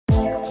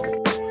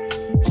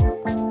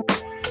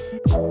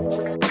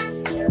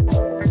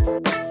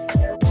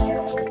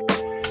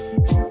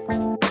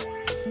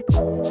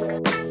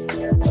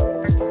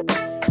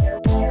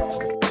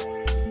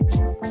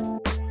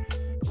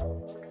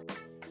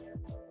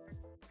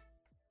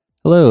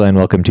Hello and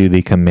welcome to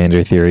the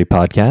Commander Theory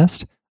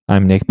podcast.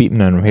 I'm Nick Beatman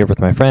and I'm here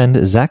with my friend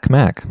Zach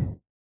Mack.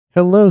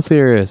 Hello,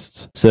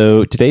 theorists.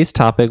 So today's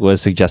topic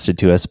was suggested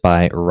to us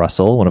by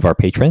Russell, one of our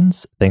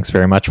patrons. Thanks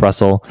very much,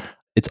 Russell.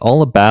 It's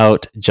all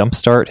about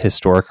Jumpstart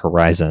Historic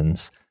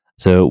Horizons.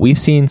 So we've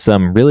seen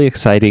some really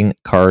exciting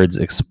cards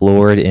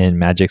explored in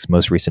Magic's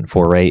most recent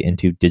foray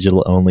into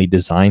digital-only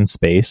design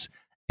space.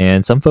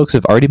 And some folks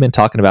have already been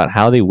talking about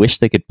how they wish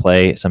they could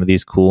play some of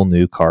these cool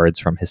new cards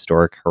from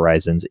Historic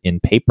Horizons in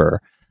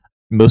paper.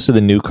 Most of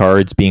the new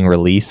cards being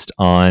released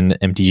on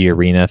MTG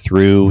Arena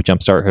through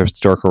Jumpstart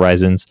Historic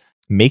Horizons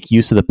make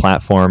use of the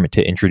platform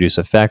to introduce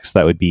effects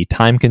that would be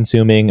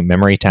time-consuming,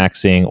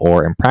 memory-taxing,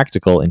 or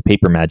impractical in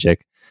paper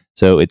Magic.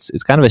 So it's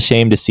kind of a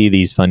shame to see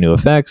these fun new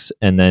effects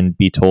and then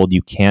be told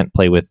you can't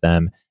play with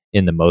them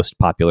in the most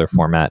popular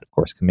format, of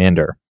course,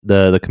 Commander.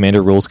 The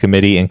Commander Rules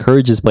Committee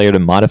encourages players to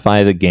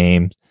modify the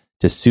game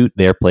to suit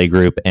their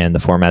playgroup, and the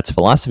format's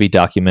philosophy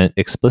document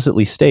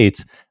explicitly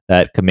states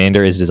that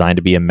Commander is designed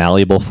to be a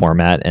malleable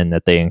format and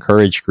that they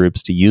encourage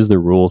groups to use the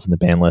rules in the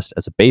ban list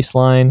as a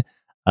baseline,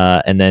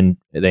 and then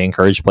they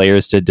encourage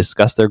players to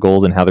discuss their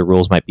goals and how the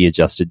rules might be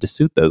adjusted to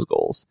suit those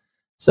goals.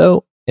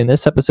 So in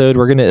this episode,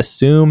 we're going to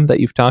assume that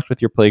you've talked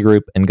with your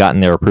playgroup and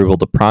gotten their approval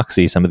to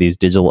proxy some of these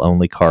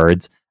digital-only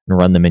cards and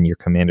run them in your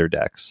Commander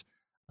decks.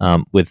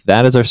 With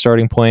that as our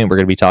starting point, we're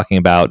going to be talking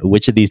about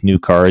which of these new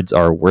cards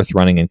are worth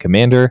running in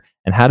Commander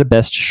and how to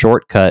best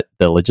shortcut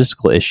the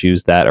logistical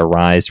issues that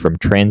arise from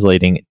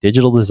translating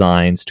digital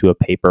designs to a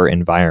paper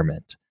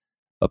environment.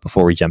 But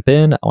before we jump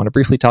in, I want to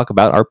briefly talk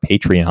about our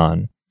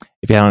Patreon.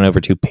 If you head on over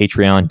to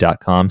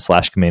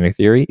patreon.com/Commander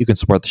Theory, you can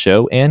support the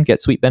show and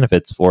get sweet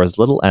benefits for as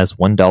little as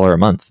 $1 a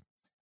month.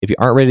 If you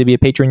aren't ready to be a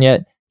patron yet,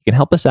 you can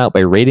help us out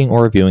by rating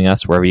or reviewing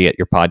us wherever you get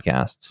your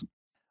podcasts.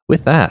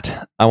 With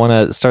that, I want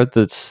to start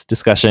this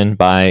discussion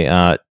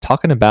by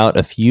talking about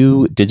a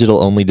few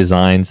digital-only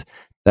designs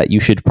that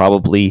you should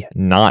probably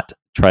not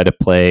try to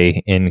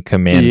play in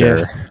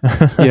Commander.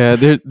 Yeah,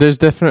 there's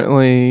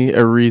definitely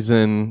a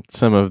reason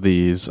some of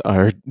these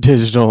are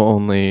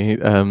digital-only.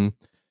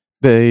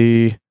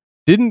 They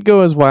didn't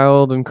go as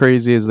wild and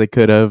crazy as they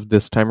could have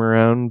this time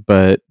around,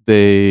 but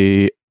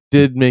they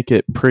did make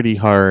it pretty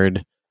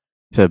hard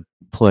to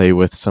play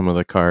with some of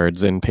the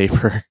cards in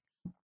paper.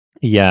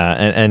 Yeah,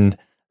 and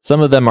some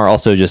of them are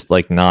also just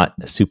like not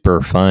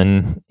super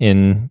fun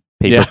in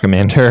paper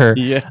Commander.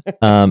 Yeah.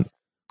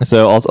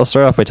 So I'll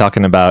start off by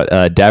talking about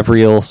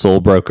Davriel,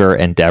 Soulbroker,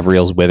 and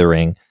Davriel's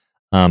Withering.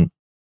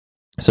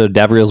 So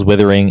Davriel's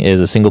Withering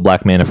is a single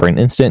black mana for an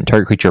instant.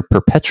 Target creature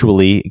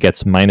perpetually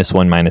gets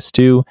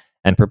 -1/-2,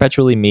 and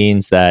perpetually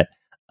means that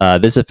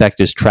this effect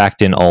is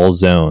tracked in all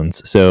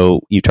zones.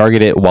 So you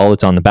target it while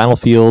it's on the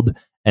battlefield,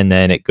 and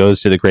then it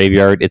goes to the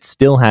graveyard. It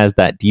still has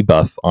that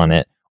debuff on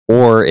it.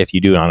 Or if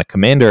you do it on a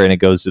commander and it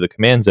goes to the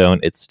command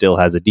zone, it still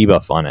has a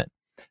debuff on it.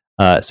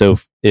 So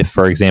if,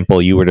 for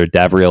example, you were to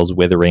Davriel's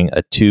Withering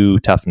a 2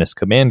 toughness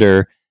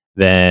commander,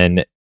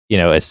 then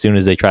as soon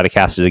as they try to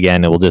cast it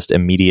again, it will just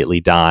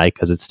immediately die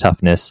because its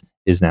toughness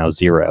is now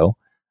 0.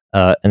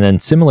 And then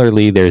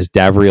similarly, there's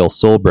Davriel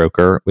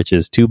Soulbroker, which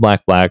is 2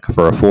 black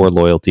for a 4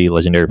 loyalty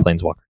legendary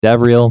planeswalker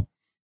Davriel.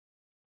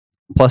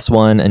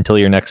 +1 until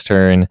your next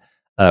turn.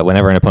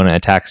 Whenever an opponent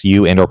attacks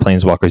you and or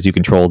planeswalkers you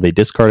control, they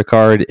discard a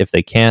card. If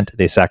they can't,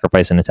 they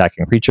sacrifice an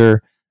attacking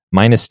creature.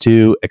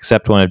 -2,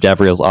 accept one of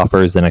Davriel's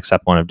offers, then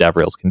accept one of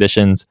Davriel's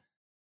conditions.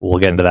 We'll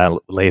get into that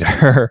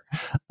later.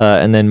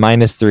 And then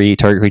 -3,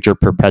 target creature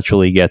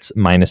perpetually gets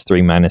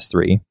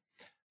 -3/-3.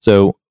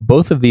 So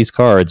both of these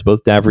cards,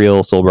 both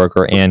Davriel,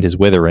 Soulbroker, and his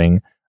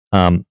Withering,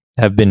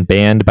 have been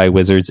banned by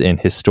Wizards in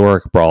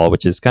Historic Brawl,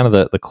 which is kind of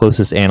the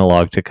closest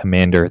analog to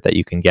Commander that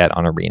you can get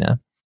on Arena.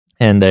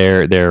 And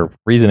their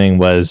reasoning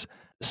was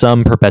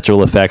some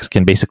perpetual effects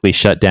can basically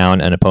shut down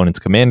an opponent's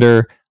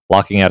commander.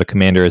 Locking out a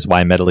commander is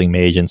why Meddling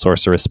Mage and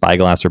Sorceress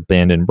Spyglass are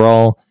banned in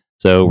Brawl.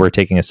 So we're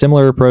taking a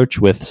similar approach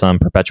with some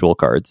perpetual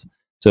cards.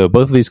 So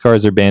both of these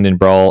cards are banned in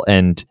Brawl,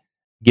 and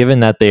given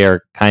that they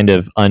are kind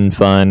of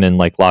unfun and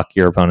like lock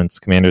your opponent's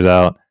commanders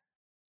out,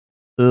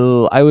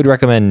 I would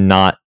recommend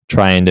not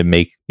trying to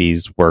make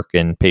these work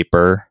in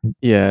paper.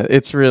 Yeah,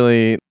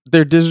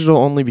 they're digital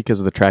only because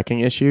of the tracking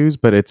issues,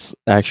 but it's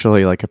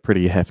actually like a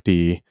pretty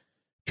hefty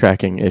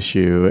tracking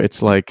issue.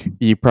 It's like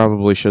you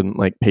probably shouldn't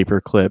like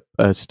paperclip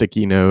a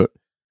sticky note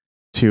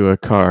to a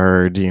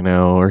card,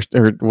 or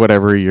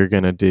whatever you're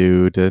going to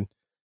do to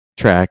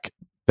track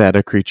that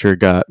a creature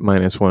got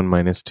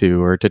 -1/-2,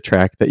 or to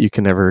track that you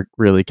can never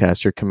really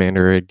cast your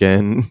commander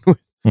again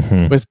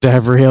with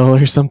Davriel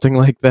or something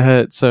like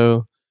that.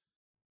 So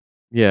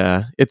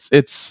yeah,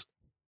 it's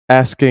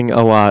asking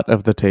a lot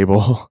of the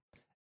table.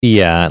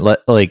 Yeah,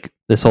 like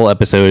this whole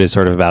episode is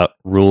sort of about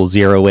rule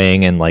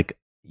zeroing and like,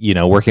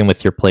 working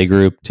with your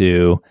playgroup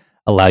to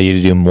allow you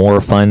to do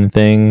more fun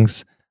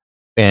things.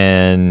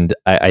 And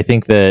I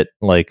think that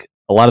like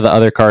a lot of the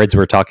other cards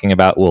we're talking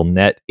about will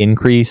net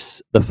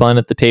increase the fun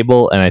at the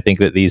table. And I think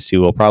that these two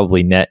will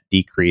probably net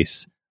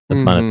decrease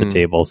the fun at the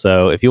table.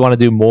 So if you want to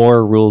do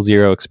more rule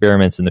zero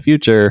experiments in the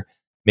future,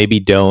 maybe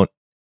don't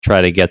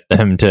try to get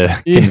them to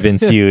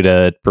convince you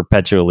to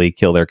perpetually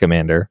kill their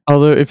commander.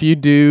 Although if you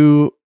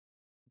do,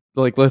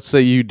 like, let's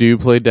say you do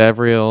play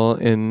Davriel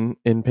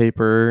in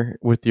paper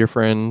with your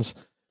friends,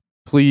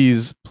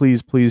 please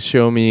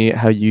show me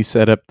how you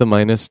set up the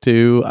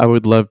 -2. I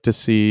would love to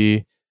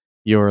see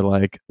your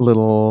like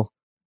little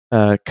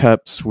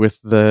cups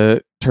with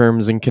the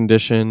terms and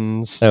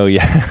conditions. Oh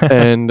yeah.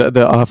 And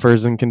the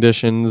offers and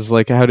conditions.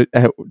 Like, how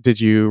did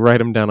you write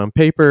them down on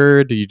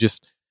paper? Do you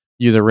just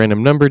use a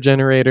random number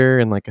generator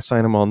and like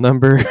assign them all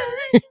number?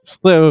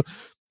 So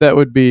that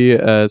would be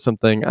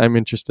something I'm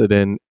interested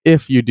in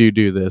if you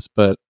do this,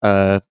 but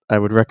I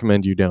would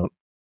recommend you don't.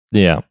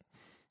 Yeah.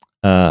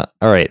 All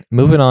right.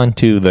 Moving on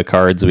to the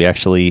cards we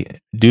actually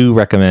do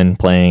recommend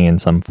playing in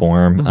some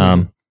form.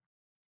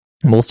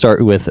 Mm-hmm. We'll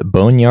start with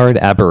Boneyard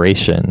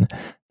Aberration.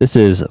 This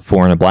is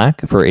 4 and a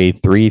black for a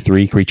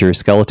 3/3 creature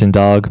skeleton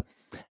dog.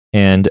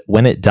 And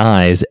when it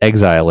dies,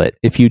 exile it.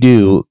 If you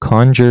do,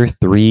 conjure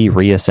 3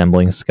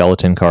 reassembling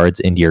skeleton cards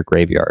into your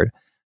graveyard.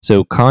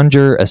 So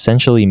conjure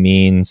essentially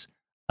means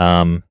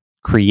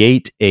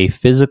create a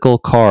physical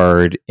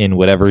card in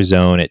whatever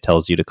zone it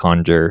tells you to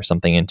conjure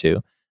something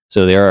into.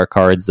 So there are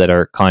cards that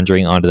are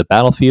conjuring onto the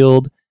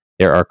battlefield.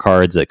 There are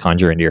cards that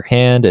conjure into your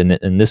hand. And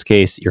in this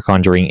case, you're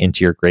conjuring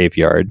into your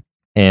graveyard.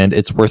 And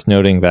it's worth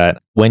noting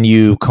that when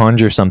you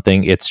conjure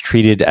something, it's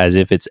treated as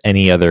if it's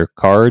any other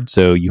card.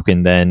 So you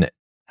can then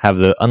have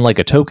unlike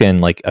a token,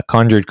 like a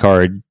conjured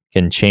card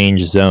can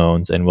change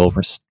zones and will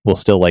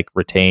still like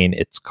retain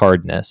its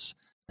cardness.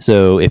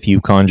 So if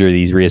you conjure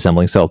these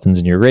reassembling skeletons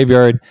in your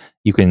graveyard,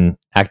 you can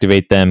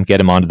activate them, get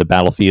them onto the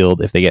battlefield.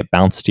 If they get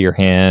bounced to your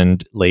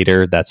hand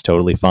later, that's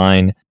totally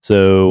fine.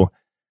 So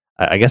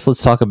I guess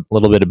let's talk a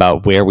little bit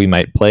about where we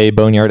might play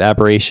Boneyard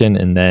Aberration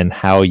and then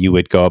how you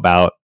would go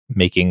about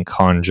making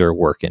conjure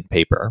work in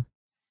paper.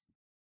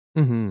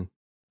 Mm-hmm.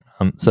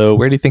 So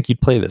where do you think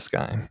you'd play this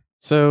guy?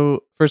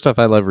 So first off,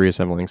 I love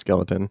reassembling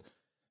skeleton,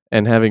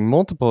 and having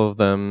multiple of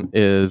them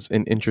is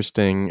an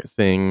interesting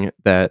thing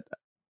that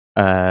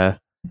a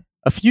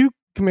few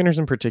commanders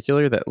in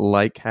particular that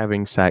like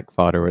having sack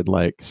fodder would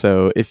like.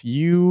 So if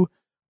you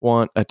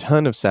want a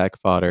ton of sack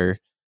fodder,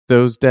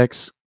 those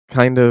decks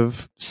kind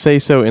of say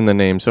so in the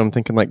name. So I'm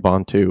thinking like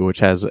Bontu, which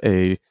has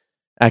a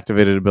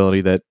activated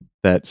ability that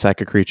sack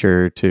a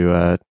creature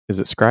to is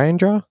it scry and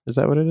draw? Is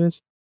that what it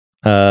is?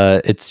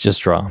 It's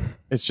just draw.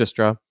 It's just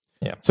draw.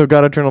 Yeah. So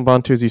God Eternal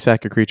Bontu is you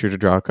sack a creature to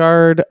draw a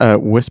card.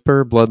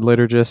 Whisper Blood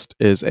Liturgist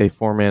is a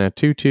 4-mana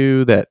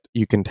 2/2 that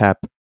you can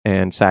tap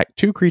and sack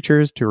 2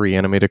 creatures to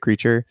reanimate a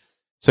creature.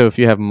 So if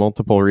you have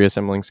multiple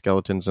reassembling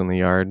skeletons in the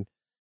yard,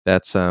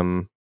 that's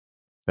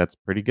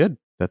pretty good.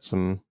 That's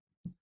some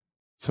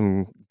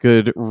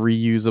good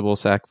reusable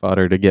sack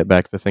fodder to get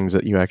back the things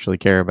that you actually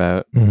care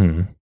about.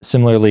 Mm-hmm.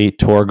 Similarly,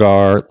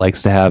 Torgar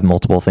likes to have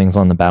multiple things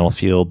on the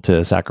battlefield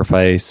to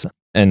sacrifice.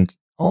 And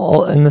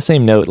all in the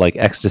same note, like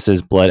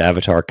Extus's Blood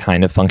Avatar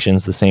kind of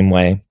functions the same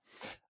way.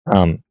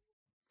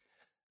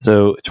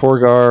 So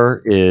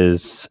Torgar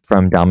is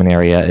from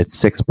Dominaria. It's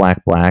 6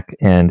 black,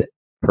 and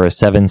for a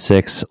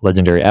 7/6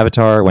 legendary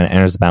avatar, when it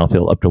enters the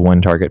battlefield, up to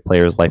 1 target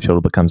player's life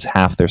total becomes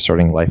half their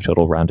starting life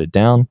total rounded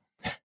down.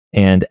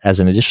 And as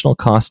an additional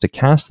cost to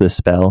cast this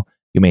spell,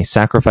 you may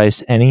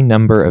sacrifice any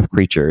number of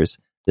creatures.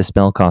 The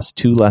spell costs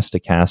 2 less to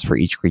cast for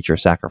each creature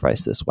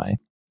sacrificed this way.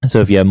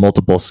 So if you have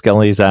multiple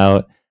Skellies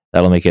out,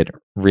 that'll make it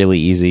really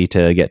easy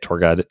to get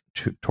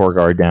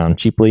Torgar down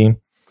cheaply.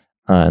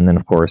 And then,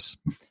 of course,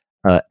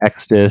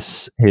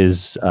 Extus,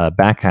 his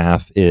back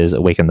half is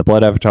Awaken the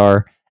Blood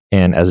Avatar.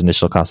 And as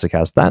initial cost to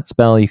cast that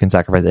spell, you can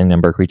sacrifice any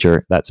number of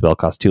creature. That spell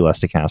costs 2 less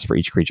to cast for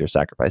each creature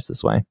sacrificed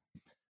this way.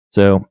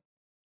 So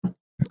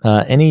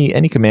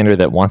any commander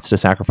that wants to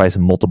sacrifice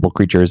multiple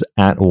creatures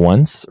at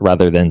once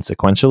rather than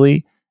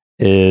sequentially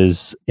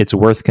it's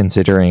worth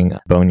considering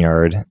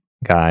Boneyard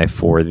guy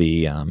for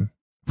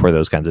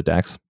those kinds of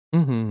decks.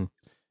 Mm-hmm. And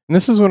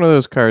this is one of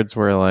those cards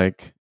where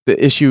like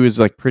the issue is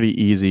like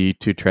pretty easy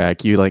to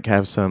track. You like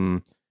have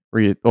some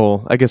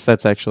I guess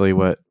that's actually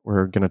what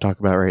we're going to talk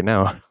about right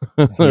now.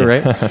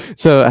 Right?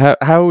 So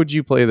how would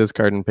you play this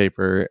card in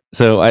paper?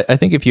 So I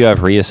think if you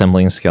have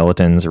reassembling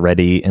skeletons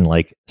ready in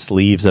like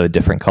sleeves of a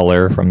different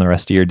color from the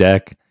rest of your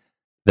deck,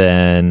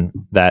 then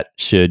that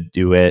should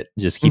do it.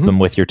 Just keep them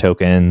with your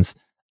tokens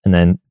and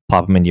then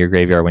pop them into your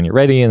graveyard when you're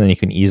ready, and then you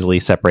can easily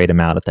separate them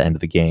out at the end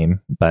of the game.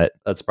 But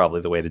that's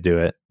probably the way to do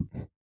it.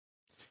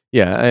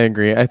 Yeah, I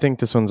agree. I think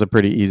this one's a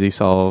pretty easy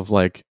solve.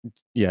 Like,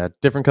 yeah,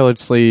 different colored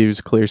sleeves,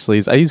 clear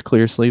sleeves. I use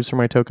clear sleeves for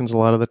my tokens a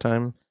lot of the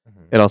time.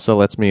 It also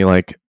lets me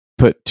like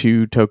put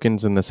 2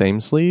 tokens in the same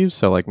sleeve.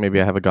 So like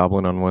maybe I have a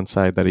goblin on one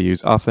side that I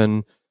use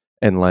often,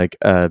 and like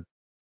a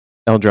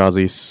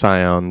Eldrazi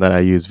Scion that I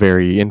use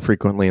very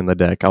infrequently in the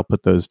deck. I'll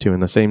put those 2 in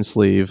the same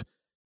sleeve.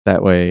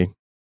 That way,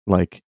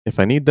 like if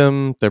I need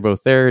them, they're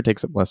both there. It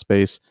takes up less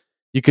space.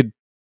 You could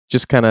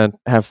just kind of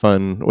have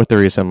fun with the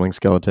reassembling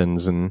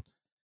skeletons and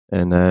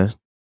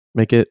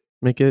make it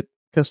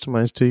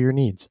customized to your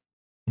needs.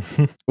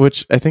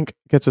 Which I think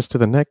gets us to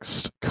the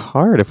next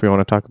card if we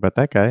want to talk about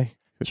that guy.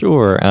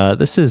 Sure.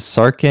 This is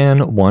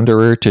Sarkhan,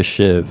 Wanderer to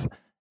Shiv.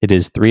 It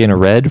is 3 and a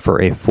red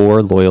for a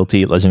 4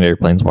 loyalty legendary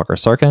planeswalker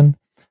Sarkhan.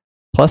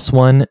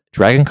 +1,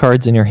 dragon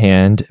cards in your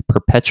hand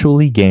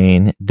perpetually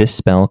gain. This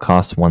spell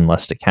costs 1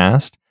 less to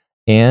cast,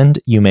 and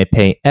you may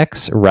pay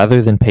X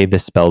rather than pay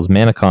this spell's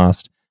mana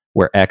cost,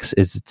 where X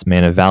is its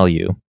mana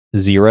value.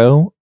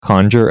 0,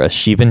 conjure a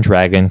Shivan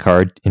Dragon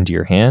card into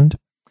your hand.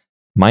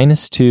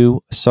 -2,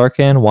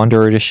 Sarkhan,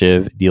 Wanderer to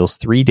Shiv, deals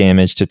 3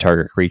 damage to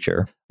target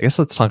creature. I guess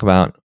let's talk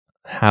about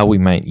how we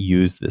might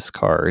use this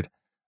card.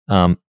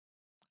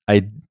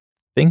 I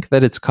think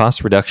that its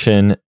cost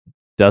reduction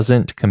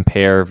doesn't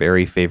compare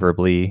very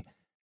favorably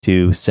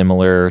to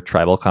similar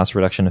tribal cost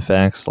reduction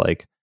effects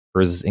like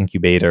Urza's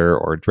Incubator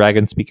or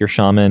Dragon Speaker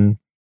Shaman.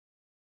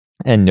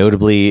 And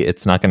notably,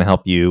 it's not going to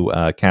help you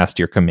cast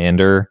your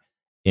commander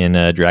in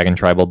a Dragon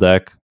Tribal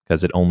deck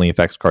because it only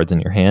affects cards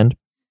in your hand.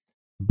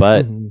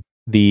 But on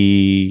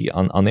the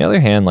other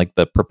hand, like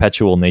the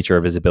perpetual nature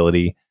of his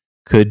ability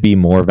could be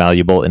more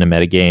valuable in a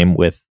metagame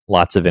with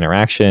lots of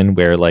interaction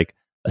where like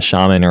a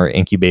Shaman or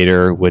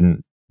Incubator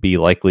wouldn't be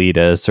likely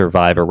to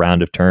survive a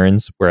round of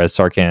turns, whereas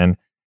Sarkhan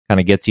kind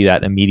of gets you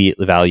that immediate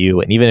value.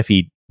 And even if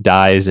he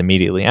dies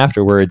immediately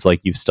afterwards, like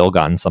you've still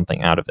gotten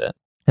something out of it.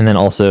 And then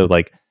also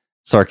like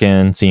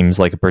Sarkhan seems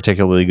like a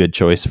particularly good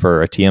choice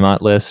for a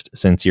Tiamat list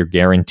since you're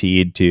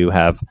guaranteed to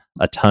have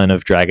a ton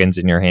of dragons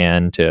in your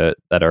hand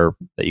that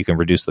you can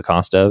reduce the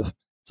cost of.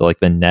 So like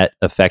the net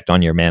effect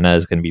on your mana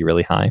is going to be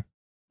really high.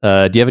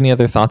 Do you have any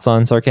other thoughts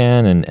on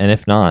Sarkhan? And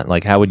if not,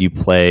 like how would you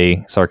play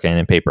Sarkhan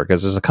in paper?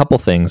 Because there's a couple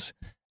things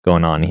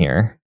going on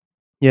here.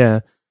 Yeah,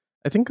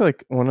 I think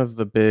like one of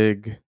the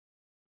big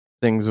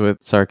things with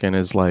Sarkhan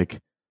is like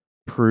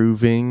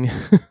proving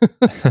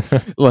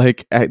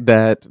like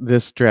that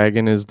this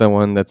dragon is the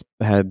one that's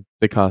had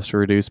the cost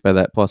reduced by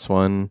that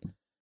 +1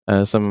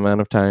 some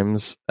amount of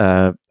times.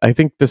 I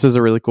think this is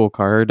a really cool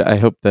card. I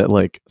hope that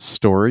like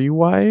story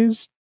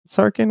wise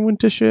Sarkhan went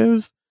to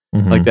Shiv.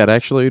 Like that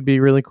actually would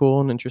be really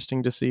cool and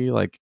interesting to see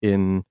like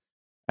in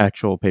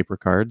actual paper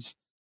cards.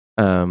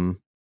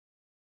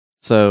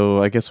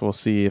 So I guess we'll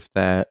see if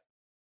that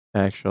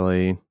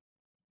actually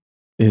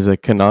is a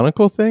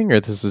canonical thing or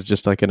this is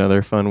just like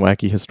another fun,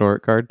 wacky,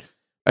 historic card.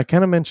 I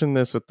kind of mentioned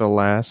this with the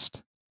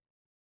last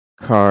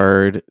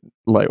card,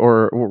 like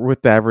or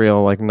with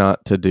Davriel, like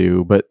not to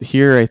do, but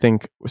here I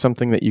think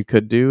something that you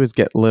could do is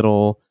get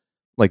little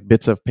like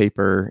bits of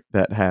paper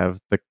that have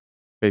the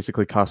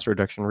basically cost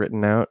reduction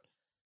written out,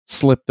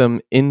 slip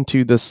them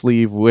into the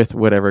sleeve with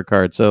whatever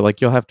card. So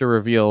like you'll have to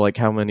reveal like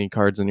how many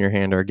cards in your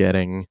hand are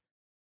getting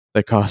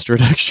the cost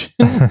reduction.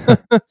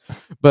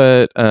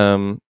 But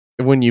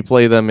when you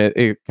play them,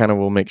 it kind of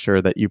will make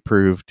sure that you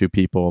prove to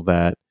people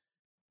that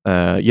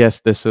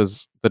yes, this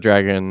was the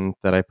dragon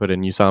that I put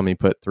in. You saw me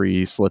put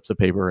 3 slips of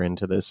paper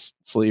into this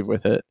sleeve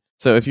with it.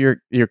 So if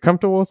you're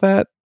comfortable with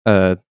that,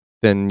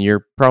 then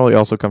you're probably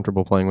also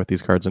comfortable playing with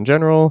these cards in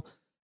general.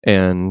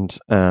 And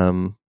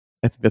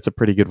I think that's a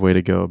pretty good way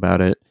to go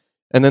about it.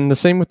 And then the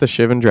same with the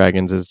Shivan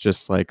Dragons is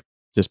just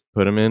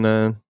put them in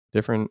a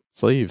different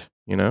sleeve,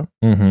 you know?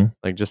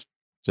 Like just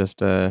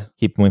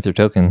keep them with your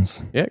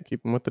tokens. Yeah,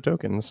 keep them with the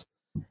tokens.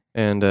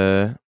 And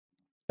I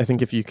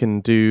think if you can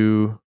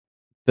do,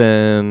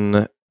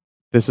 then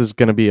this is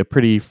going to be a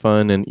pretty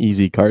fun and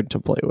easy card to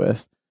play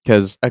with.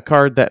 Because a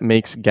card that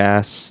makes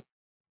gas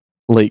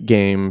late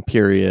game,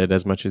 period,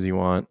 as much as you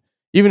want,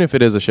 even if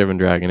it is a Shivan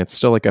Dragon, it's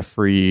still like a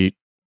free,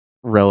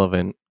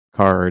 relevant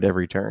card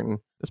every turn.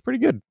 That's pretty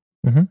good.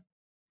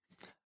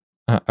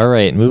 All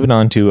right, moving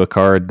on to a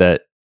card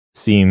that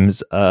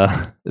seems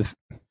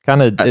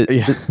kind of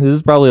this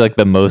is probably like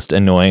the most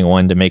annoying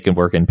one to make it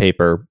work in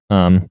paper.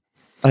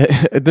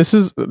 This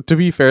is, to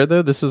be fair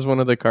though, this is one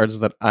of the cards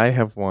that I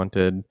have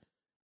wanted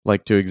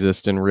like to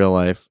exist in real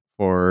life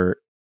for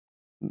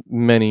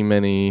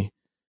many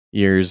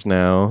years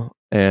now,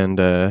 and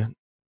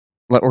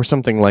or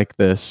something like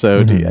this.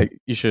 So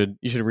you should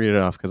read it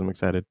off because I'm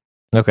excited.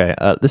 Okay,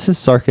 this is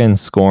Sarkhan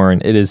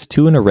Scorn. It is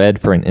 2 and a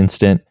red for an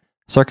instant.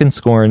 Sarkhan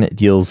Scorn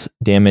deals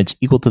damage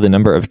equal to the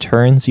number of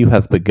turns you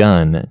have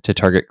begun to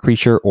target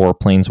creature or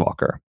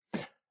planeswalker.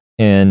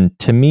 And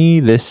to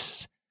me,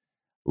 this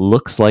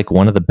looks like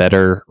one of the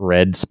better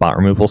red spot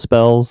removal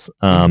spells.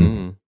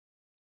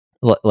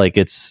 Like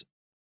it's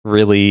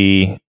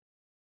really,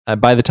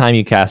 by the time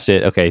you cast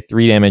it, okay,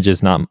 3 damage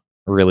is not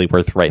really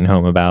worth writing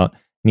home about.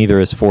 Neither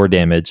is 4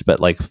 damage, but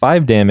like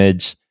 5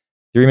 damage,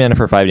 3 mana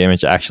for 5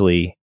 damage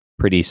actually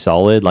pretty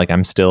solid. Like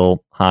I'm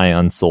still high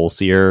on Soul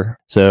Seer.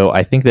 So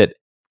I think that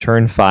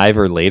turn 5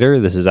 or later,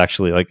 this is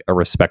actually like a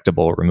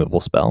respectable removal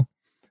spell.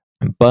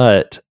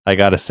 But I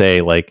gotta say,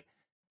 like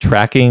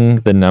tracking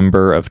the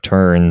number of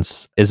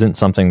turns isn't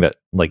something that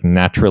like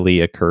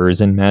naturally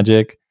occurs in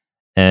Magic.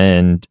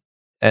 And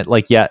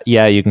like, yeah,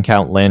 you can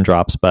count land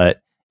drops,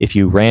 but if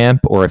you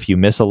ramp or if you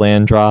miss a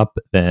land drop,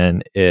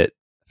 then it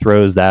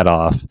throws that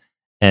off.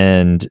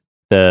 And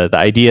the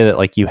idea that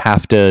like you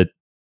have to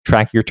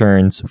track your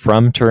turns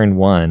from turn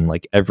 1,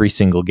 like every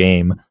single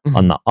game,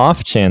 on the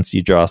off chance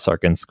you draw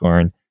Sarkhan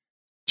Scorn,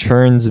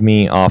 turns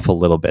me off a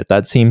little bit.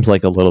 That seems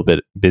like a little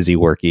bit busy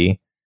worky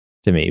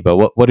to me.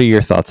 But what are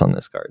your thoughts on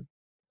this card?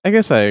 I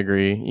guess I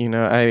agree.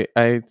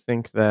 I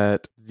think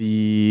that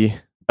the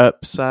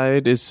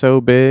upside is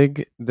so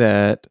big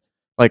that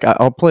like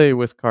I'll play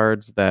with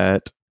cards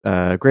that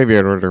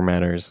graveyard order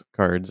matters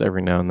cards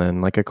every now and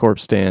then, like a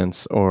corpse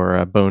dance or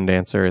a bone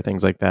dancer or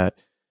things like that.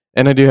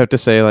 And I do have to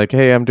say, like,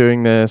 hey, I'm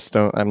doing this.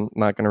 I'm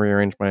not going to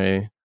rearrange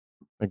my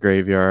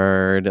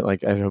graveyard.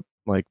 Like, I hope,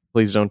 like,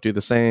 please don't do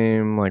the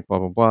same. Like, blah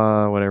blah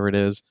blah, whatever it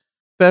is.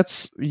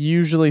 That's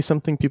usually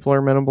something people are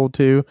amenable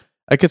to.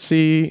 I could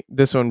see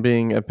this one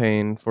being a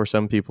pain for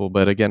some people,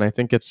 but again, I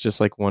think it's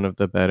just like one of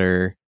the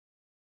better,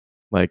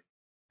 like,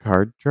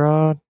 card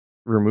draw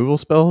removal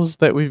spells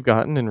that we've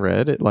gotten in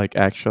Red. It like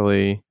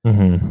actually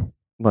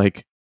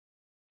like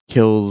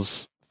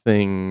kills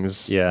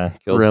things. Yeah,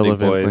 kills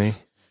relevantly. Big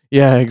boys.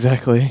 Yeah,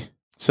 exactly.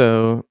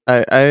 So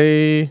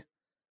I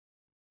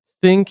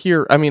think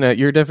you're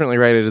definitely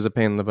right. It is a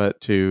pain in the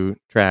butt to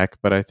track,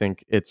 but I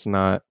think it's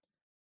not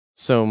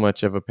so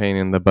much of a pain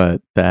in the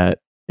butt that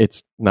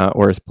it's not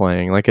worth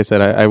playing. Like I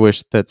said, I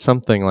wish that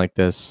something like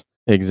this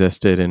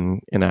existed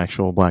in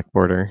actual Black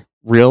Border.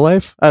 Real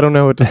life? I don't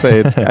know what to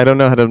say. I don't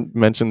know how to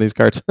mention these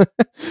cards.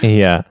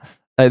 Yeah.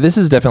 This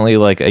is definitely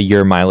like a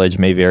your mileage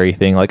may vary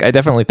thing. Like, I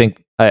definitely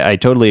think I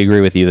totally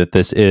agree with you that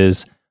this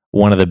is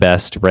one of the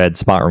best red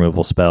spot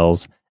removal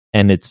spells.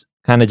 And it's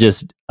kind of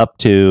just up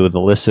to the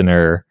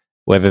listener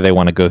whether they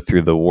want to go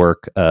through the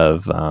work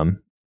of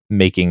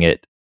making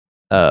it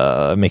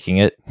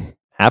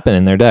happen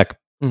in their deck.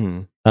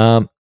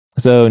 Mm-hmm.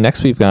 So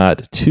next we've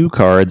got two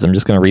cards. I'm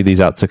just going to read these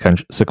out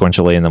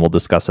sequentially, and then we'll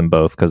discuss them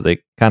both because they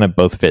kind of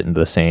both fit into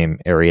the same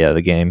area of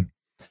the game.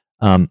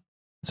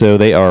 So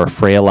they are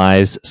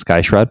Freyalize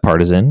Skyshroud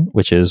Partisan,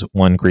 which is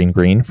 1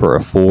 green for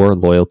a 4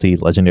 loyalty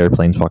legendary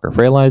planeswalker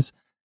Freyalize,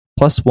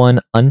 +1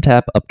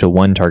 untap up to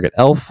 1 target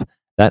elf.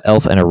 That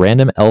elf and a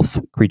random elf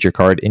creature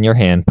card in your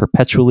hand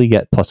perpetually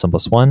get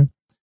 +1/+1.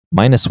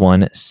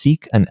 -1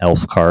 seek an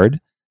elf card,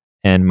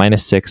 and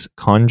 -6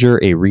 conjure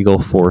a Regal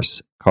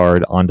Force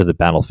card onto the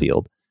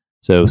battlefield.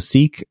 So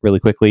seek, really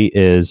quickly,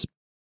 is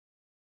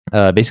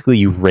basically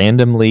you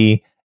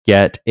randomly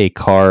get a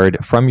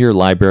card from your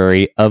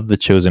library of the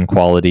chosen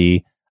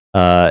quality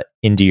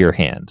into your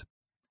hand.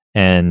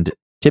 And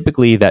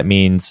typically that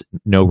means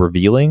no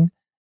revealing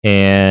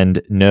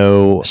and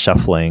no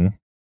shuffling,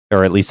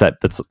 or at least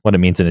that's what it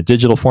means in a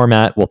digital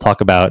format. We'll talk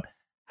about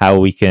how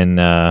we can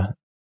kind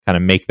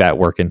of make that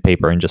work in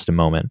paper in just a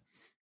moment.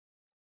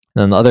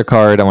 And then the other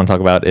card I want to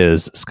talk about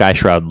is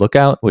Skyshroud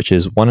Lookout, which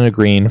is 1 and a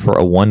green for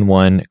a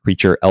 1/1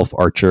 creature elf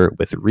archer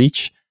with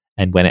reach.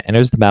 And when it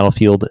enters the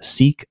battlefield,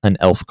 seek an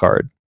elf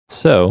card.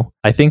 So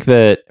I think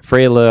that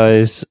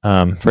Freyalize,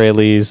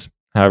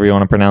 however you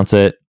want to pronounce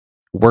it,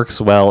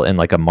 works well in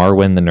like a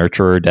Marwyn the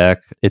Nurturer deck.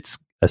 It's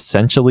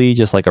essentially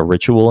just like a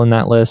ritual in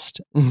that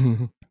list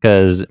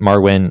because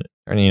Marwyn,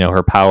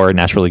 her power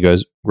naturally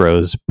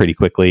grows pretty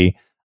quickly.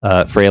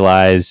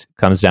 Freyalize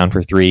comes down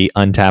for 3,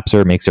 untaps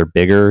her, makes her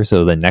bigger,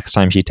 so the next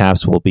time she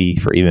taps will be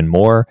for even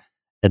more.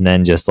 And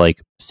then just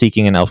like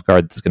seeking an elf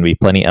card, there's going to be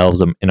plenty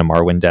elves in a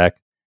Marwyn deck,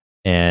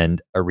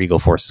 and a Regal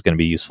Force is going to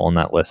be useful in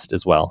that list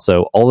as well.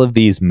 So all of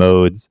these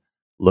modes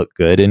look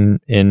good in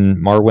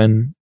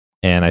Marwyn,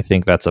 and I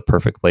think that's a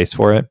perfect place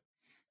for it.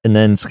 And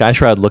then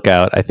Skyshroud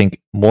Lookout, I think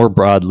more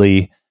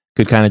broadly,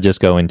 could kind of just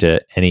go into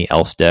any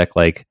elf deck.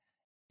 Like,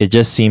 it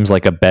just seems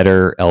like a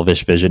better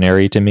Elvish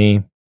Visionary to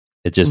me.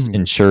 It just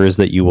ensures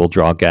that you will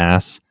draw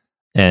gas,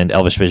 and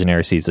Elvish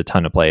Visionary sees a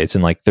ton of play. It's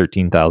in like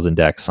 13,000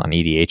 decks on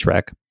EDH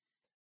Rec.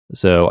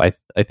 So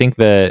I think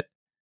that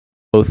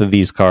both of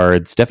these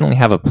cards definitely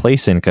have a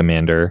place in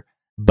Commander,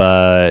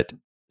 but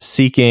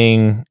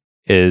seeking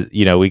is,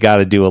 we got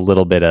to do a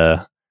little bit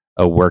of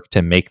work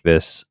to make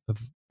this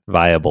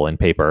viable in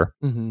paper.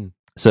 Mm-hmm.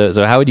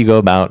 So how would you go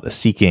about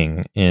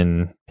seeking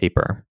in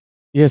paper?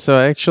 Yeah, so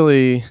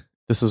actually,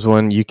 this is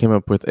one you came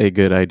up with a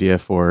good idea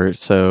for.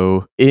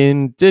 So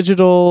in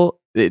digital,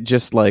 it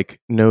just like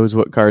knows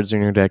what cards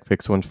in your deck,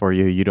 picks one for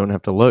you. You don't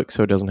have to look,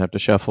 so it doesn't have to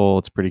shuffle.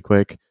 It's pretty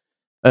quick.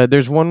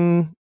 There's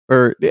one,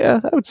 I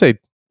would say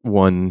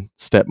one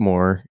step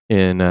more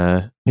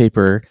in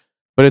paper,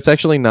 but it's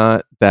actually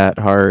not that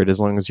hard as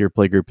long as your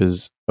playgroup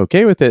is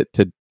okay with it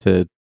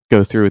to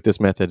go through with this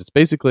method. It's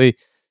basically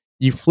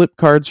you flip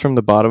cards from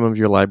the bottom of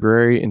your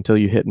library until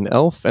you hit an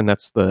elf, and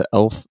that's the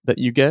elf that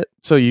you get.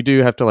 So you do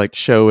have to like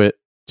show it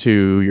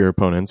to your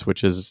opponents,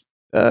 which is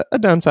a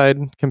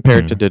downside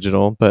compared to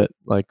digital, but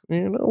like,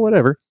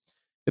 whatever.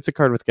 It's a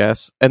card with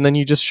gas. And then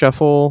you just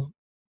shuffle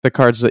the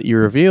cards that you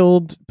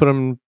revealed, put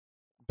them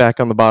back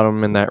on the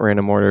bottom in that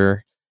random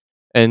order,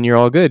 and you're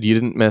all good. You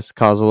didn't mess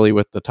causally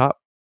with the top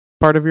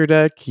part of your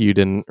deck. You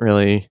didn't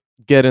really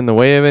get in the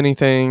way of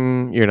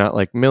anything. You're not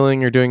like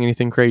milling or doing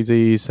anything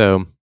crazy.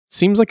 So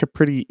seems like a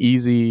pretty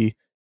easy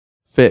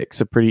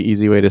fix, a pretty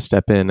easy way to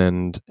step in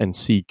and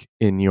seek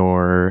in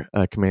your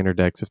commander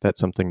decks if that's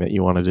something that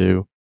you want to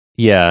do.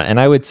 Yeah, and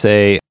I would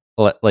say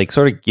like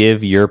sort of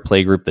give your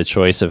playgroup the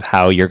choice of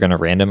how you're going to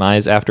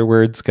randomize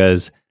afterwards,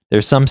 because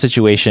there's some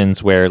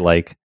situations where,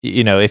 like,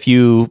 if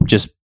you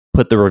just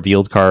put the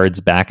revealed cards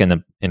back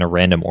in a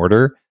random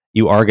order,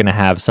 you are going to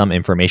have some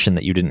information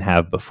that you didn't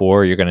have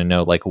before. You're going to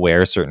know like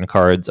where certain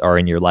cards are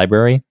in your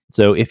library.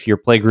 So if your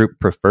playgroup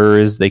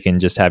prefers, they can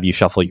just have you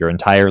shuffle your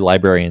entire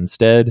library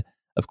instead.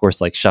 Of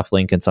course, like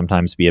shuffling can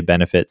sometimes be a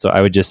benefit. So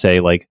I would just say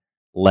like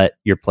let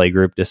your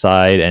playgroup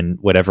decide, and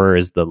whatever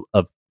is the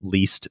of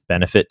least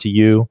benefit to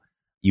you,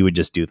 you would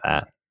just do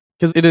that.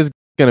 Because it is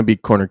going to be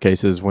corner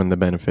cases when the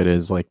benefit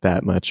is like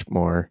that much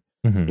more,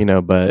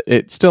 but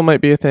it still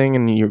might be a thing,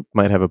 and you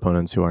might have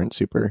opponents who aren't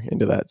super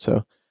into that.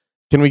 So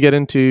can we get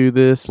into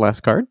this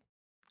last card?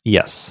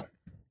 Yes.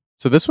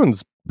 So this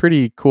one's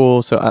pretty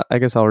cool. So I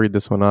guess I'll read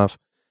this one off.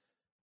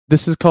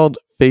 This is called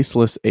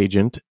Faceless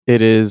Agent.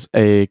 It is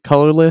a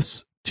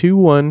colorless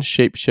 2/1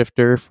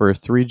 shapeshifter for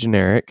 3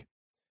 generic.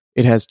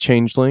 It has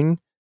Changeling,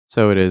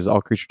 so it is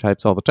all creature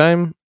types all the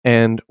time.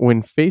 And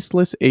when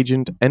Faceless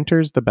Agent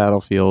enters the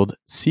battlefield,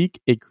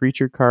 seek a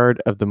creature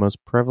card of the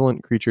most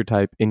prevalent creature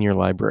type in your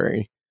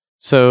library.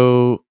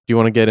 So do you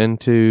want to get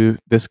into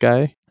this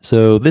guy?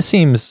 So this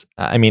seems,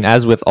 I mean,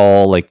 as with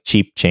all like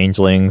cheap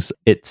changelings,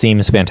 it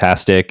seems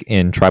fantastic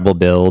in tribal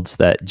builds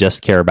that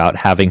just care about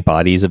having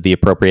bodies of the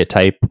appropriate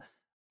type.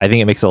 I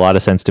think it makes a lot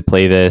of sense to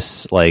play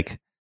this like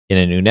in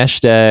an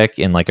Unesh deck,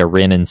 in like a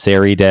Rin and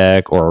Seri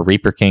deck, or a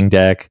Reaper King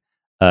deck,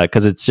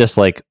 because it's just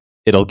like,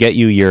 it'll get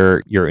you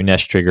your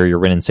Unesh trigger, your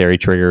Rin and Seri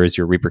triggers,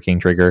 your Reaper King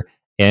trigger,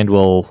 and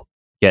will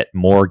get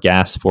more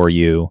gas for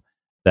you,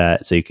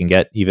 so you can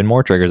get even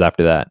more triggers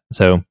after that.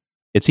 So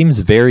it seems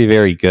very,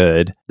 very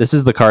good. This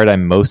is the card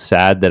I'm most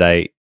sad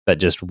that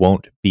just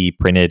won't be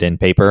printed in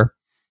paper.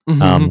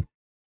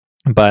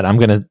 But I'm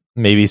gonna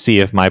maybe see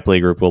if my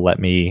playgroup will let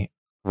me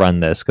run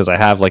this, because I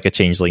have like a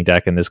Changeling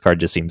deck, and this card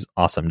just seems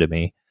awesome to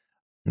me.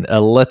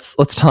 Let's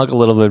talk a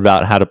little bit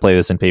about how to play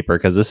this in paper,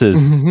 because this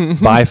is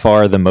by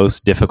far the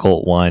most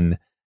difficult one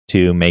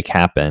to make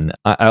happen.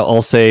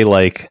 I'll say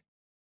like,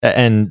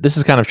 and this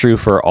is kind of true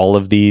for all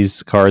of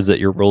these cards that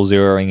you're rule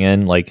zeroing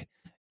in. Like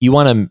you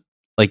want to,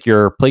 like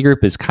your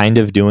playgroup is kind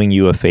of doing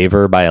you a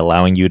favor by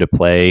allowing you to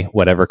play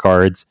whatever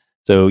cards.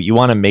 So you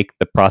want to make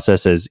the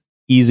process as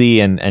easy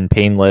and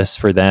painless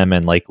for them,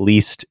 and like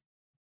least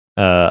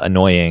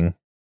annoying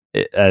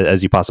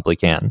as you possibly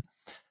can.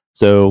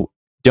 So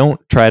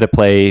don't try to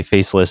play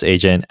Faceless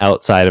Agent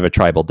outside of a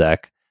tribal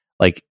deck.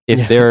 Like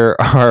if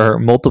there are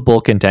multiple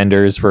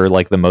contenders for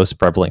like the most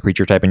prevalent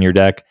creature type in your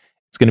deck,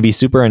 it's going to be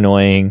super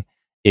annoying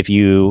if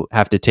you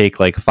have to take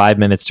like 5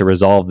 minutes to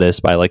resolve this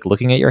by like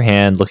looking at your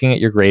hand, looking at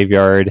your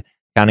graveyard,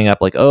 counting up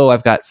like, oh,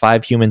 I've got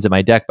 5 humans in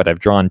my deck, but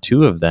I've drawn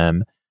 2 of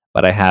them,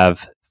 but I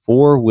have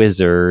 4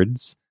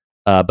 wizards,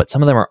 but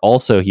some of them are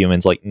also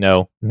humans. Like,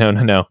 no.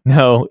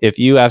 If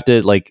you have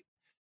to like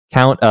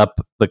count up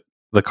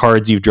the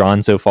cards you've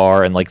drawn so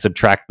far and like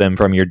subtract them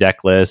from your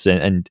deck list,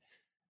 and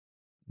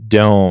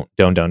don't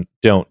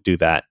do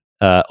that.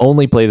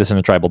 Only play this in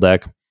a tribal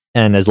deck.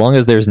 And as long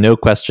as there's no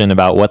question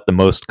about what the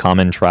most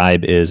common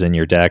tribe is in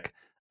your deck,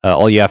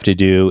 all you have to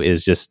do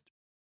is just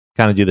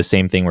kind of do the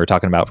same thing we're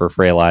talking about for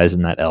Frail Eyes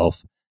and that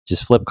elf.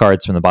 Just flip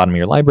cards from the bottom of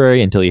your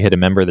library until you hit a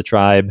member of the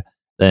tribe,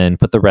 then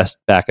put the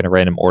rest back in a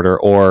random order,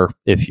 or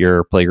if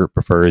your playgroup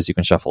prefers, you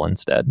can shuffle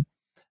instead.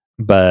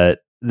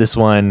 But this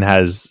one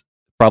has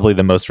probably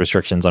the most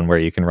restrictions on where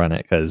you can run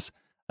it because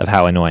of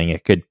how annoying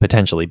it could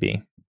potentially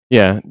be.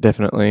 Yeah,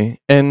 definitely.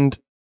 And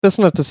that's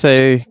not to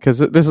say, because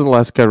this is the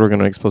last card we're going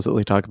to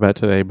explicitly talk about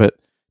today, but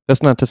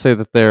that's not to say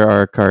that there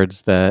are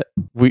cards that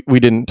we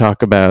didn't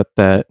talk about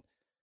that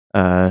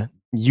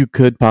you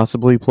could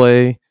possibly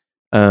play.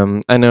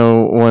 I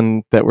know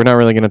one that we're not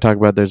really going to talk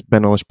about. There's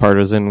Benalish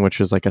Partisan, which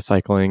is like a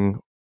cycling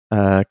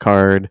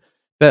card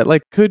that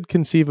like could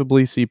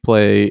conceivably see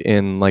play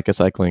in like a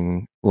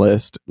cycling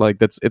list. Like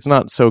it's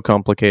not so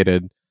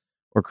complicated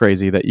or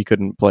crazy that you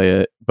couldn't play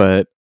it,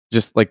 but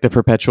just like the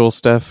perpetual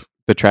stuff,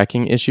 the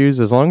tracking issues,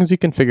 as long as you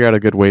can figure out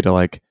a good way to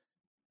like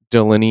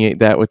delineate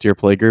that with your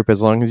playgroup,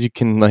 as long as you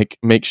can like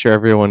make sure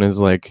everyone is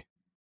like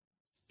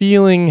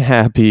feeling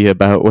happy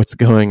about what's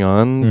going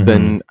on,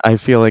 then I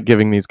feel like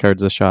giving these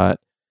cards a shot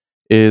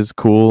is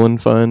cool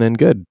and fun and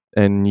good.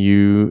 And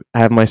you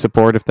have my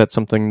support if that's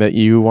something that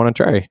you want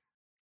to try.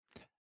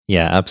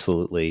 Yeah,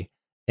 absolutely.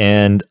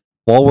 And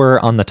while we're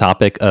on the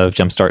topic of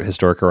Jumpstart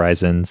Historic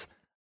Horizons,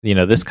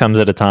 this comes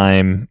at a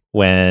time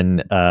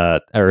when,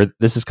 or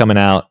this is coming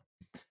out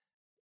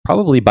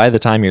probably by the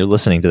time you're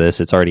listening to this,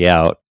 it's already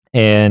out.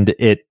 And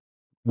it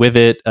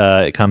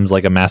comes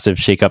like a massive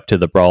shakeup to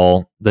the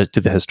Brawl,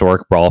 to the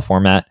Historic Brawl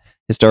format.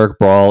 Historic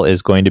Brawl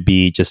is going to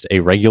be just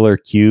a regular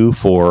queue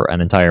for an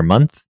entire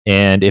month.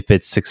 And if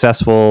it's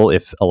successful,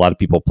 if a lot of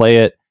people play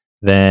it,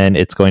 then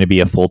it's going to be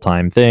a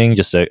full-time thing,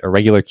 just a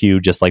regular queue,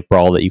 just like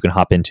Brawl that you can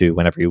hop into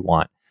whenever you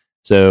want.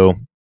 So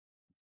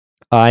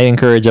I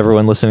encourage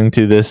everyone listening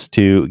to this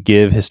to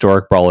give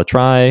Historic Brawl a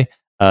try.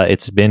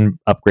 It's been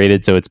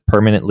upgraded, so it's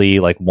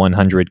permanently like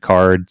 100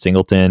 card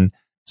singleton.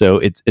 So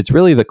it's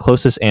really the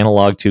closest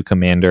analog to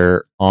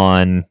Commander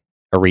on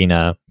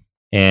Arena.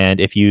 And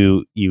if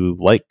you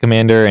like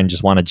Commander and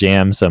just want to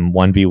jam some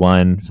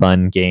 1v1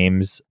 fun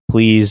games,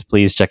 please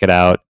check it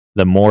out.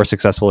 The more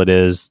successful it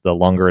is, the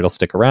longer it'll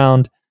stick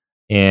around.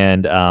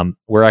 And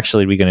we're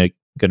going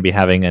to be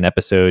having an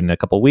episode in a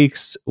couple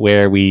weeks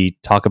where we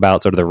talk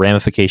about sort of the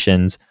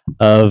ramifications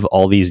of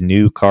all these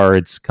new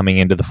cards coming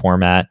into the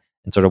format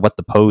and sort of what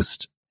the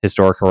post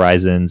Historic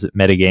Horizons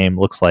metagame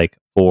looks like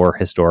for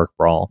Historic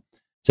Brawl.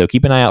 So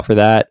keep an eye out for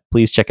that.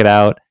 Please check it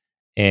out.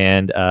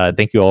 And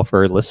thank you all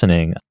for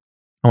listening.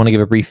 I want to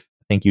give a brief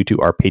thank you to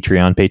our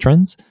Patreon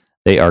patrons.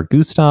 They are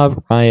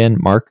Gustav, Ryan,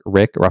 Mark,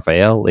 Rick,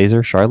 Raphael,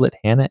 Laser, Charlotte,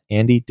 Hannah,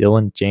 Andy,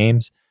 Dylan,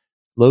 James,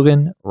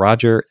 Logan,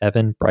 Roger,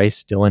 Evan,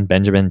 Bryce, Dylan,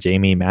 Benjamin,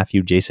 Jamie,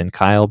 Matthew, Jason,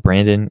 Kyle,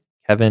 Brandon,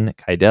 Kevin,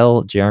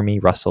 Kydell, Jeremy,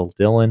 Russell,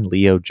 Dylan,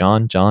 Leo,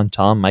 John,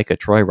 Tom, Micah,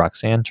 Troy,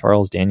 Roxanne,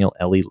 Charles, Daniel,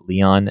 Ellie,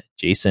 Leon,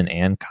 Jason,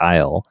 and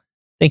Kyle.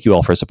 Thank you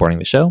all for supporting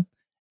the show.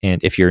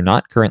 And if you're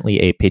not currently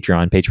a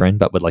Patreon patron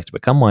but would like to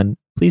become one,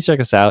 please check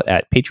us out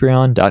at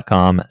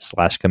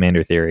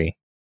patreon.com/Commander Theory.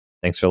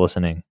 Thanks for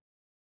listening.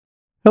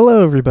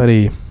 Hello,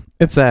 everybody.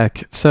 It's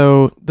Zach.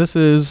 So this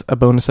is a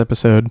bonus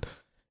episode,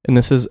 and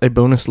this is a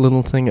bonus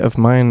little thing of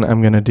mine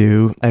I'm going to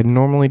do. I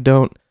normally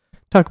don't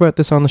talk about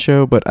this on the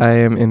show, but I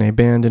am in a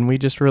band, and we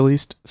just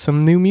released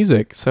some new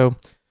music. So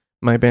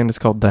my band is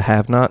called The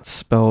Have-Nots,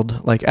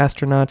 spelled like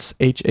astronauts,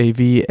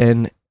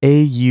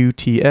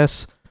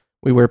 Havnauts.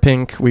 We wear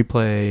pink. We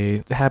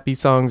play happy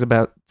songs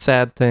about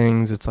sad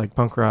things. It's like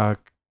punk rock.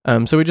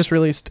 So we just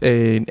released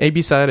an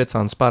A-B side. It's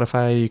on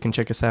Spotify. You can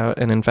check us out.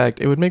 And in fact,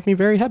 it would make me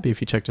very happy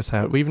if you checked us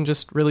out. We even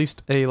just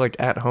released a like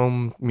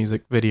at-home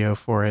music video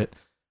for it,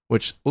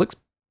 which looks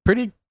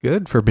pretty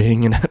good for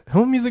being an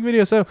at-home music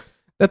video. So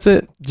that's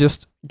it.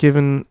 Just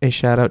giving a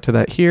shout out to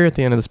that here at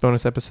the end of this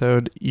bonus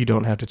episode. You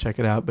don't have to check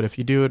it out, but if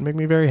you do, it'd make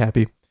me very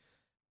happy.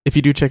 If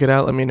you do check it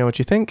out, let me know what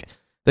you think.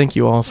 Thank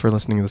you all for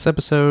listening to this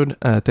episode.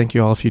 Thank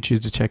you all if you choose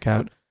to check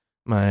out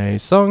my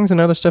songs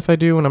and other stuff I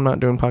do when I'm not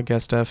doing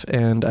podcast stuff.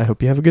 And I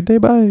hope you have a good day.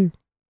 Bye.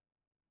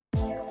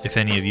 If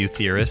any of you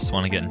theorists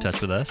want to get in touch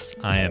with us,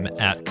 I am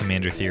at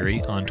Commander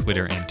Theory on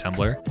Twitter and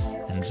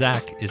Tumblr, and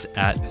Zach is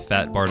at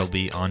Fat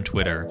Bartleby on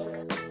Twitter.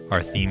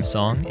 Our theme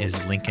song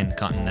is Lincoln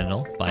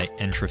Continental by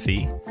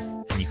Entropy,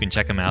 and you can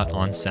check them out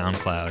on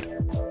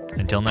SoundCloud.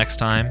 Until next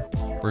time,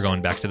 we're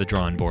going back to the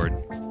drawing board.